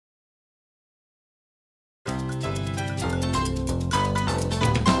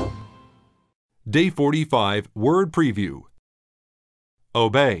Day 45 Word Preview.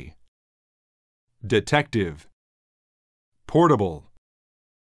 Obey. Detective. Portable.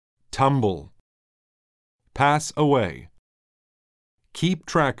 Tumble. Pass away. Keep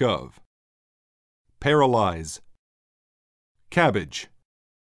track of. Paralyze. Cabbage.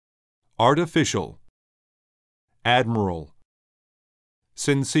 Artificial. Admiral.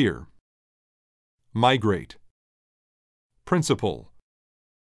 Sincere. Migrate. Principle.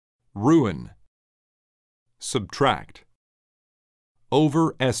 Ruin. Subtract.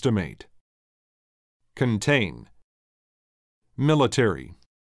 Overestimate. Contain. Military.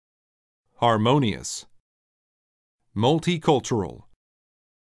 Harmonious. Multicultural.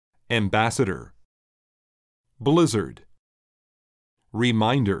 Ambassador. Blizzard.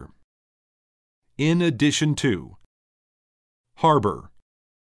 Reminder. In addition to. Harbor.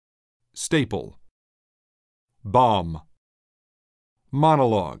 Staple. Bomb.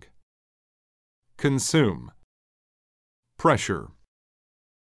 Monologue. Consume. Pressure.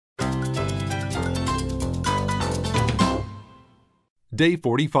 Day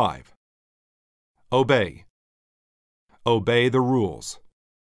 45. Obey. Obey the rules.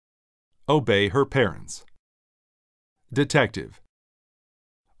 Obey her parents. Detective.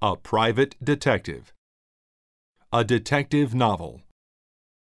 A private detective. A detective novel.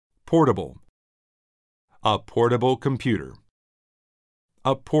 Portable. A portable computer.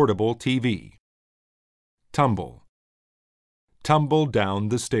 A portable TV. Tumble. Tumble down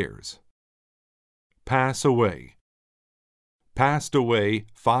the stairs. Pass away. Passed away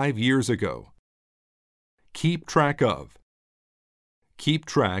 5 years ago. Keep track of. Keep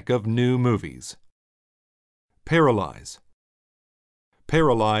track of new movies. Paralyze.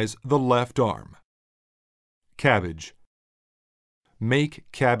 Paralyze the left arm. Cabbage. Make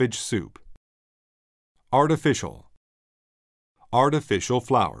cabbage soup. Artificial. Artificial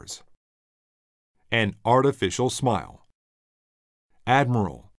flowers. An artificial smile.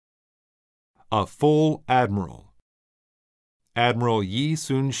 Admiral. A full admiral. Admiral Yi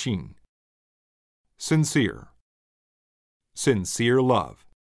Sun-shin. Sincere. Sincere love.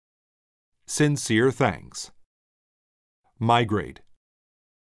 Sincere thanks. Migrate.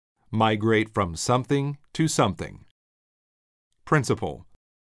 Migrate from something to something. Principle.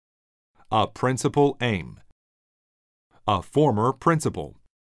 A principal aim. A former principal.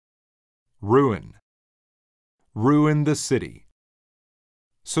 Ruin. Ruin the city.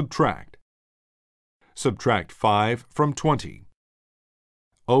 Subtract. Subtract 5 from 20.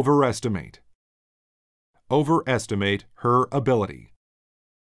 Overestimate. Overestimate her ability.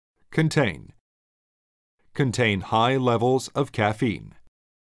 Contain. Contain high levels of caffeine.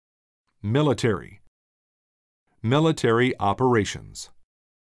 Military. Military operations.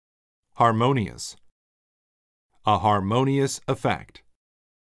 Harmonious. A harmonious effect.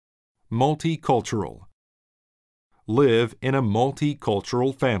 Multicultural. Live in a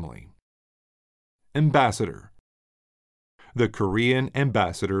multicultural family. Ambassador. The Korean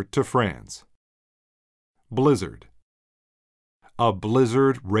ambassador to France. Blizzard. A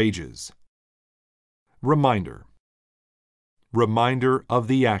blizzard rages. Reminder. Reminder of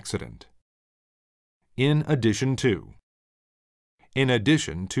the accident. In addition to. In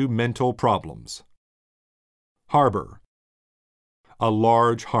addition to mental problems. Harbor. A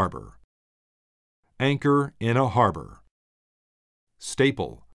large harbor. Anchor in a harbor.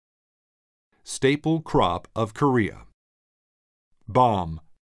 Staple. Staple crop of Korea. Bomb.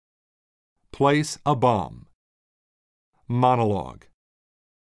 Place a bomb. Monologue.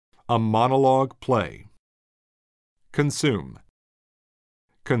 A monologue play. Consume.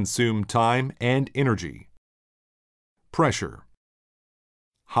 Consume time and energy. Pressure.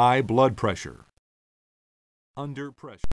 High blood pressure. Under pressure.